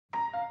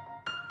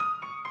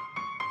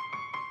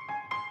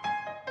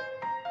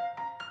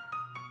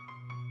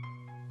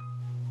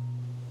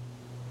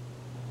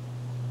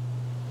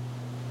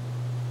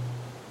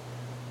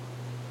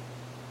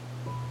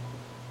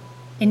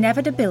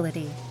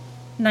Inevitability,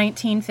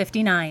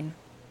 1959.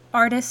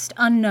 Artist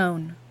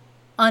unknown.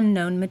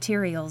 Unknown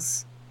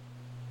materials.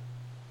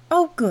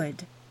 Oh,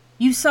 good.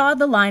 You saw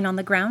the line on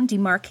the ground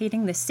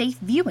demarcating the safe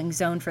viewing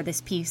zone for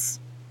this piece.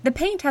 The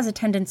paint has a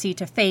tendency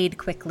to fade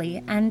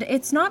quickly, and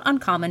it's not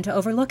uncommon to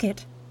overlook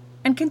it.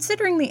 And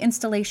considering the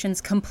installation's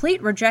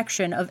complete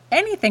rejection of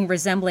anything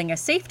resembling a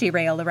safety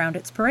rail around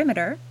its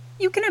perimeter,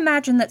 you can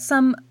imagine that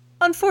some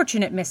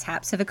unfortunate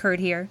mishaps have occurred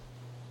here.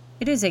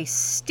 It is a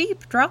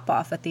steep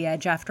drop-off at the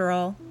edge, after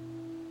all.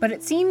 But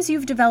it seems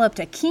you've developed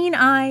a keen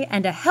eye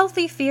and a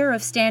healthy fear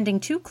of standing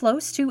too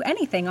close to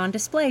anything on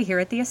display here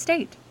at the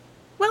estate.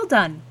 Well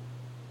done.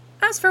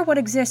 As for what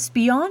exists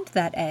beyond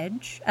that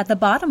edge, at the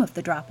bottom of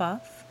the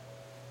drop-off,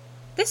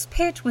 this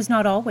pit was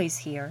not always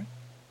here,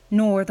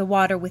 nor the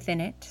water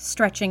within it,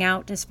 stretching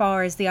out as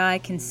far as the eye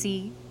can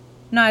see.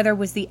 Neither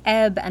was the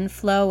ebb and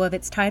flow of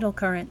its tidal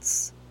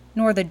currents,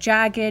 nor the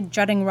jagged,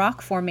 jutting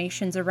rock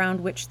formations around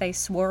which they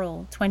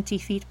swirl 20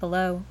 feet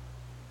below.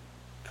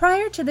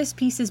 Prior to this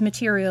piece's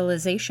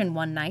materialization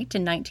one night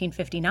in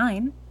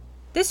 1959,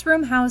 this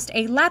room housed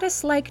a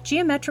lattice-like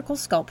geometrical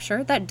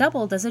sculpture that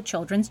doubled as a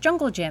children's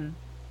jungle gym.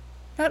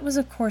 That was,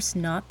 of course,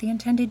 not the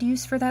intended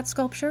use for that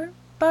sculpture,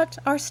 but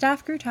our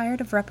staff grew tired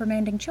of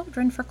reprimanding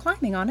children for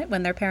climbing on it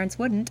when their parents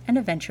wouldn't, and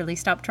eventually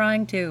stopped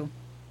trying to.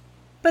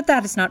 But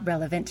that is not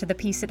relevant to the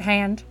piece at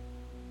hand.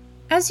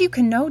 As you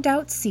can no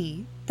doubt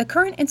see, the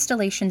current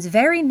installation's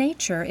very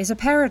nature is a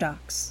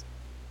paradox.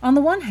 On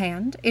the one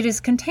hand, it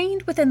is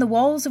contained within the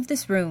walls of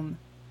this room.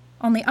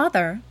 On the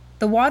other,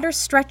 the water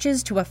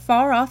stretches to a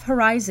far-off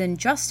horizon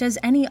just as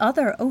any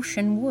other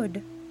ocean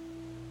would.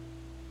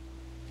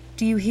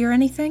 Do you hear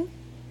anything?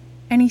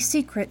 Any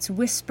secrets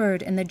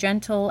whispered in the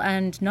gentle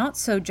and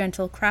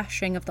not-so-gentle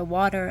crashing of the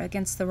water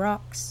against the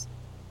rocks?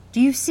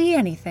 Do you see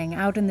anything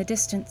out in the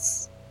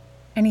distance?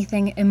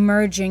 Anything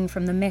emerging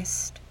from the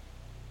mist?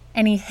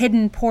 Any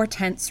hidden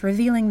portents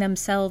revealing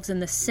themselves in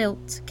the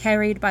silt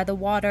carried by the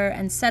water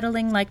and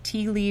settling like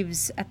tea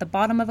leaves at the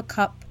bottom of a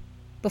cup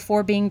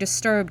before being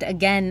disturbed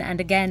again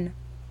and again,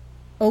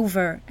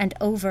 over and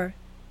over?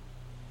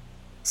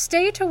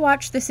 Stay to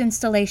watch this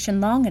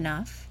installation long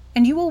enough,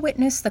 and you will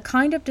witness the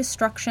kind of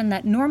destruction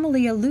that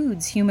normally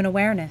eludes human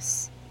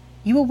awareness.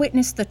 You will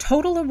witness the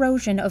total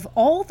erosion of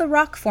all the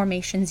rock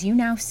formations you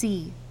now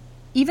see,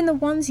 even the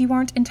ones you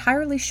aren't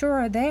entirely sure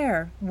are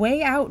there,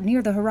 way out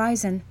near the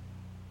horizon.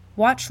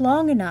 Watch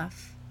long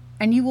enough,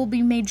 and you will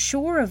be made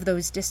sure of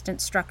those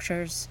distant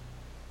structures,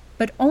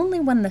 but only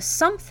when the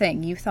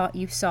something you thought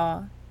you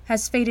saw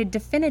has faded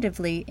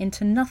definitively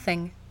into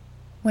nothing,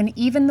 when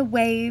even the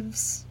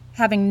waves,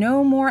 having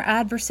no more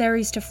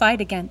adversaries to fight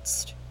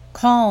against,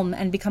 calm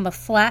and become a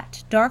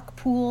flat, dark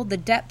pool the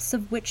depths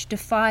of which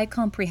defy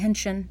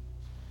comprehension.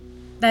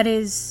 That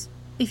is,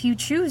 if you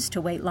choose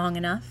to wait long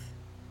enough.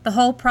 The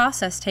whole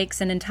process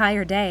takes an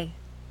entire day.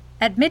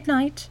 At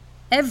midnight,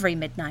 every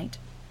midnight,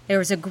 there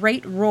is a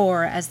great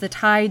roar as the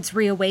tides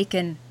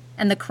reawaken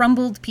and the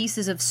crumbled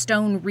pieces of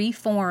stone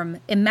reform,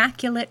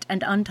 immaculate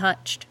and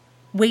untouched,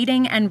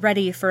 waiting and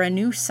ready for a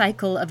new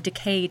cycle of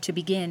decay to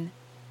begin.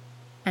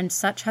 And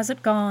such has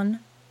it gone,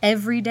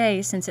 every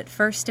day since it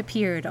first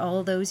appeared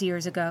all those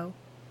years ago.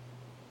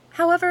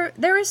 However,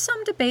 there is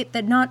some debate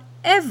that not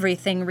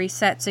everything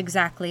resets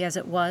exactly as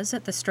it was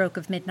at the stroke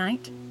of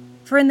midnight,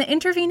 for in the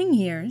intervening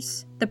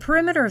years, the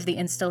perimeter of the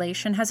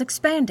installation has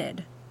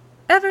expanded,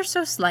 ever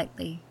so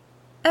slightly,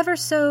 ever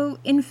so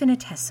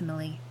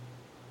infinitesimally.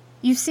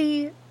 You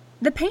see,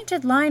 the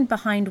painted line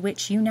behind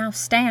which you now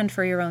stand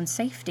for your own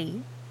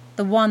safety,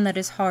 the one that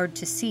is hard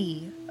to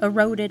see,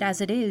 eroded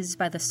as it is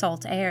by the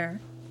salt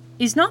air,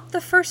 is not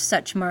the first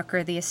such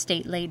marker the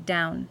estate laid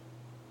down,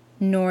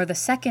 nor the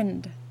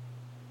second,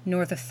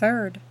 nor the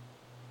third.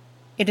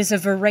 It is a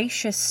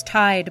voracious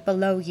tide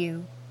below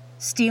you,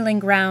 stealing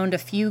ground a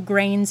few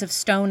grains of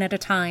stone at a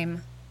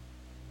time.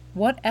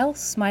 What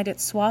else might it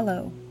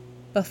swallow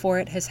before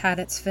it has had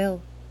its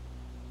fill?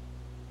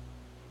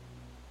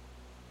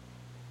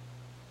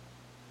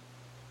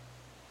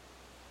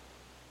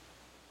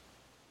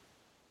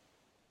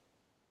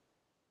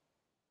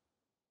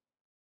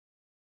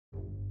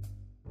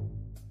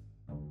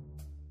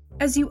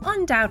 As you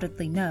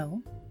undoubtedly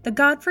know, the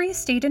Godfrey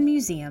Estate and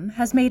Museum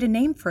has made a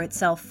name for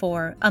itself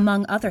for,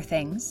 among other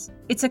things,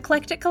 its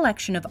eclectic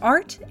collection of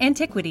art,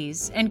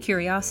 antiquities, and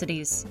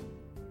curiosities.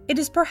 It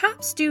is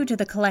perhaps due to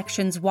the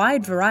collection's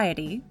wide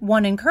variety,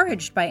 one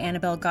encouraged by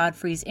Annabel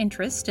Godfrey's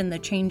interest in the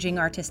changing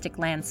artistic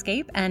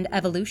landscape and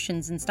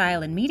evolutions in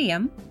style and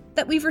medium,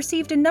 that we've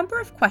received a number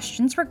of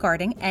questions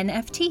regarding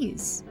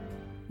NFTs.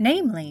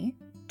 Namely,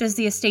 does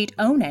the estate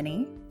own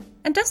any?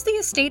 And does the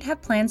estate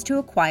have plans to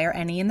acquire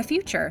any in the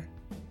future?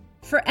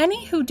 For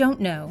any who don't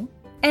know,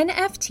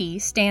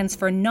 NFT stands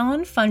for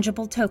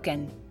non-fungible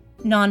token.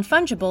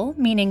 Non-fungible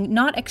meaning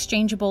not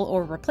exchangeable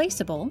or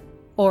replaceable,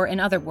 or in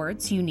other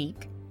words,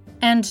 unique.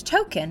 And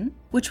token,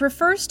 which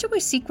refers to a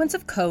sequence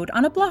of code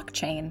on a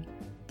blockchain,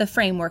 the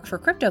framework for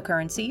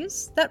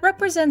cryptocurrencies that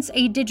represents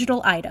a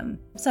digital item,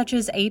 such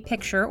as a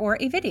picture or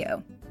a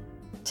video.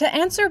 To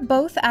answer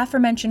both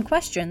aforementioned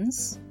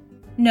questions,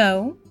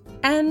 No,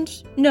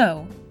 and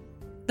no.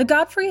 The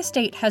Godfrey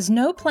estate has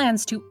no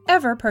plans to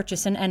ever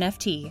purchase an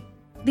NFT.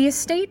 The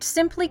estate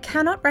simply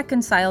cannot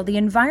reconcile the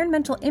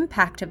environmental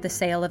impact of the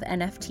sale of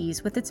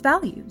NFTs with its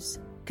values,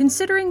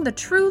 considering the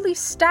truly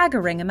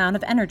staggering amount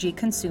of energy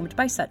consumed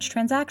by such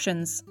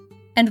transactions.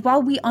 And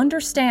while we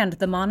understand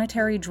the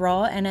monetary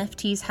draw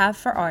NFTs have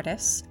for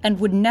artists, and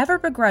would never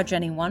begrudge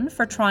anyone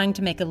for trying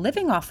to make a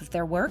living off of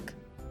their work,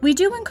 we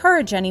do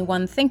encourage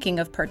anyone thinking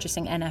of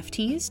purchasing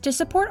NFTs to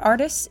support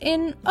artists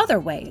in other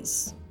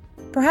ways.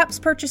 Perhaps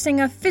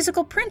purchasing a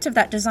physical print of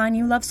that design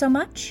you love so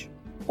much?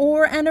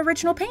 Or an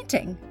original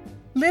painting?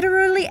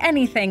 Literally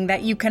anything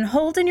that you can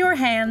hold in your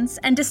hands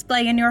and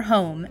display in your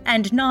home,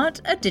 and not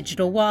a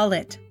digital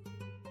wallet.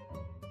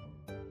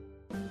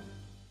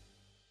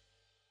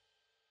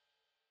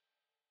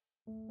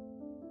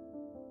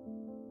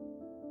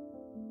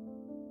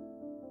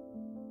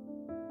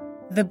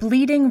 The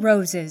Bleeding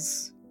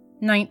Roses,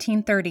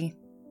 1930.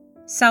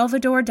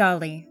 Salvador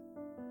Dali.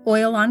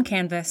 Oil on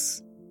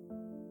canvas.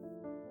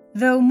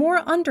 Though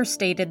more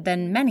understated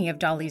than many of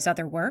Dali's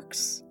other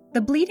works,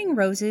 The Bleeding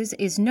Roses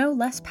is no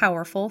less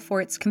powerful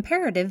for its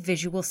comparative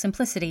visual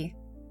simplicity.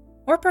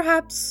 Or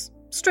perhaps,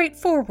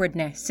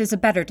 straightforwardness is a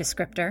better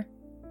descriptor.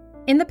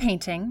 In the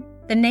painting,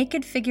 the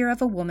naked figure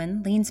of a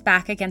woman leans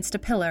back against a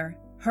pillar,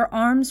 her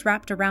arms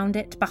wrapped around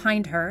it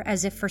behind her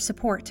as if for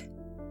support.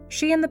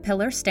 She and the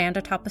pillar stand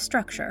atop a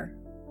structure,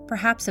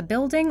 perhaps a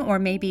building or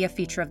maybe a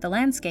feature of the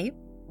landscape,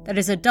 that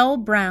is a dull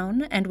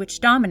brown and which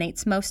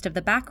dominates most of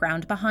the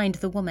background behind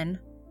the woman.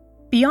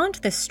 Beyond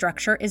this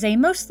structure is a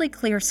mostly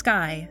clear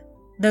sky,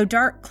 though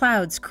dark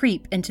clouds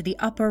creep into the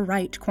upper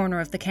right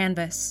corner of the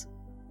canvas.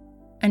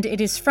 And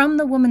it is from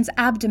the woman's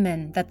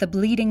abdomen that the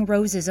bleeding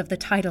roses of the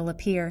title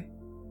appear.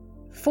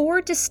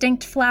 4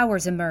 distinct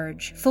flowers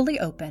emerge, fully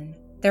open,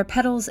 their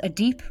petals a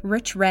deep,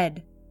 rich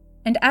red,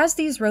 and as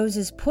these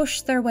roses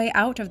push their way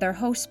out of their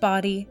host's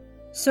body,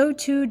 so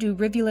too do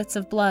rivulets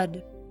of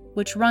blood,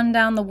 which run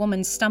down the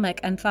woman's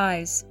stomach and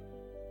thighs.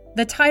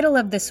 The title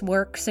of this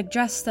work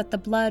suggests that the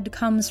blood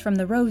comes from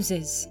the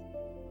roses.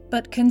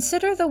 But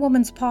consider the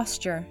woman's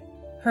posture,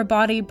 her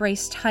body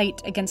braced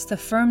tight against the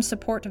firm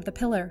support of the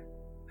pillar,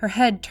 her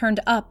head turned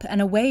up and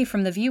away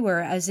from the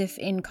viewer as if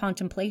in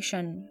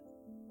contemplation,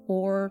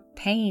 or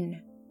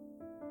pain.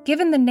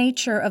 Given the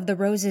nature of the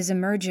rose's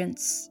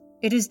emergence,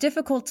 it is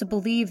difficult to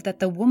believe that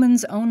the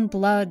woman's own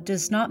blood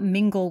does not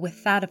mingle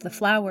with that of the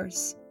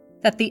flowers,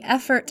 that the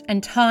effort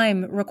and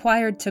time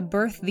required to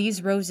birth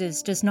these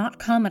roses does not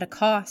come at a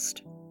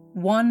cost,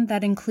 one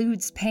that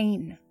includes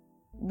pain,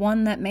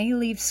 one that may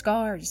leave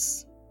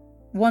scars,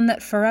 one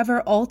that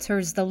forever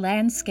alters the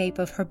landscape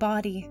of her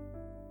body.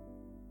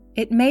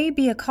 It may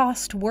be a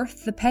cost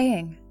worth the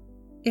paying,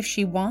 if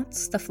she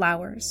wants the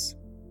flowers,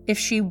 if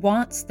she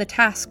wants the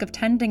task of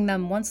tending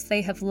them once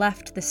they have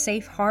left the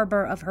safe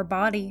harbor of her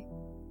body.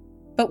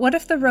 But what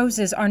if the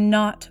roses are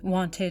not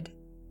wanted?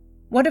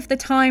 What if the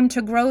time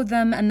to grow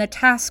them and the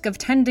task of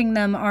tending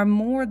them are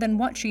more than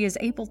what she is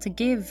able to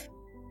give?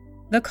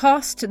 The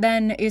cost,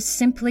 then, is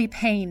simply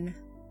pain.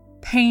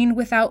 Pain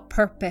without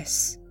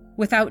purpose,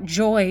 without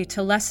joy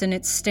to lessen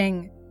its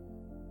sting.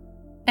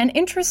 An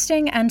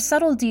interesting and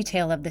subtle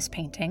detail of this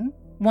painting,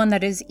 one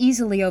that is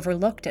easily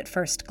overlooked at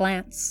first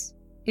glance,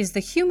 is the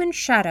human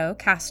shadow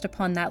cast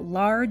upon that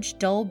large,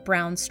 dull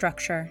brown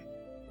structure.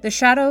 The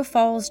shadow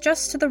falls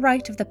just to the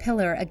right of the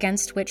pillar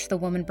against which the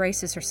woman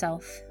braces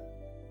herself.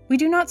 We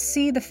do not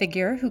see the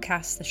figure who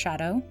casts the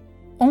shadow,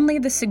 only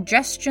the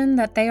suggestion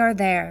that they are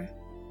there,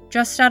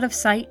 just out of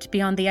sight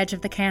beyond the edge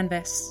of the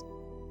canvas.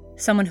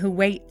 Someone who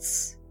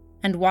waits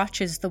and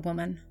watches the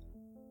woman.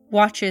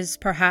 Watches,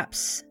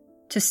 perhaps,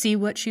 to see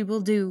what she will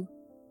do.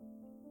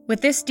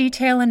 With this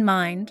detail in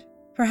mind,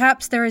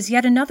 perhaps there is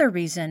yet another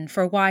reason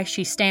for why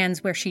she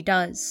stands where she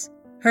does,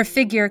 her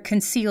figure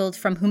concealed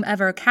from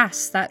whomever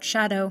casts that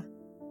shadow.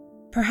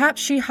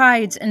 Perhaps she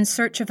hides in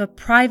search of a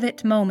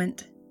private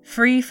moment,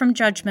 free from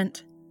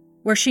judgment,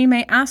 where she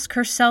may ask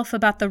herself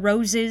about the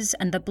roses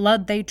and the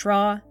blood they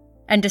draw,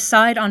 and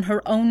decide on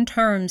her own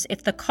terms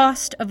if the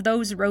cost of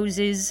those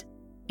roses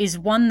is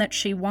one that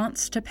she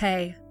wants to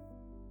pay.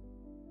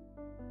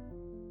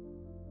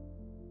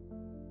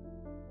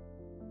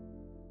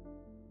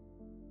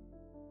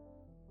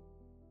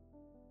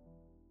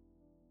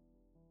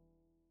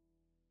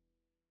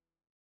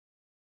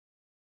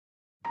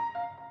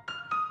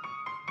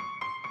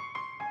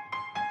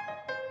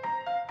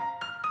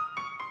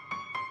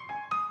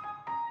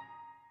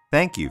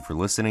 Thank you for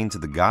listening to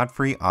the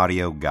Godfrey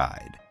Audio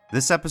Guide.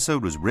 This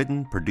episode was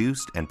written,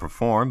 produced, and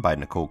performed by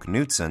Nicole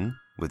Knutson,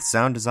 with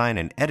sound design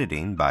and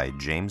editing by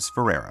James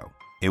Ferrero.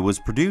 It was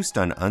produced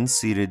on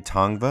unceded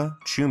Tongva,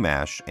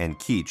 Chumash, and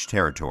Kizh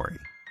territory.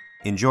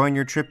 Enjoying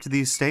your trip to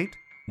the estate?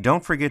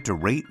 Don't forget to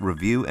rate,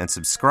 review, and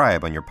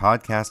subscribe on your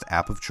podcast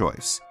app of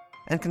choice.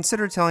 And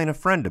consider telling a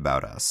friend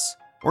about us,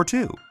 or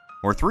 2,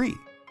 or 3,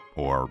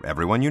 or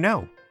everyone you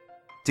know.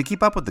 To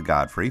keep up with The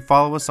Godfrey,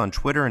 follow us on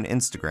Twitter and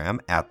Instagram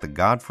at The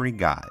Godfrey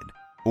Guide,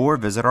 or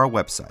visit our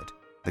website,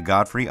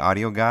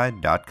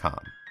 thegodfreyaudioguide.com.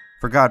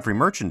 For Godfrey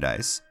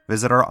merchandise,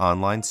 visit our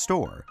online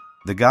store,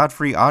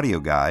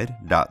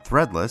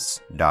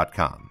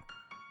 thegodfreyaudioguide.threadless.com.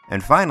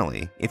 And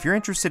finally, if you're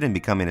interested in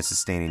becoming a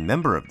sustaining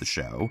member of the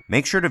show,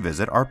 make sure to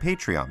visit our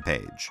Patreon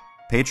page,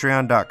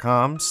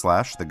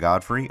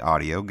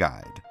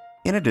 patreon.com/thegodfreyaudioguide.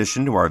 In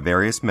addition to our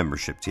various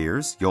membership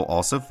tiers, you'll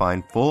also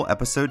find full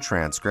episode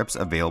transcripts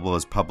available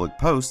as public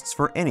posts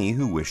for any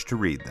who wish to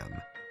read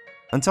them.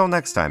 Until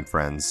next time,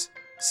 friends,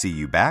 see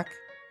you back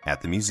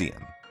at the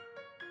museum.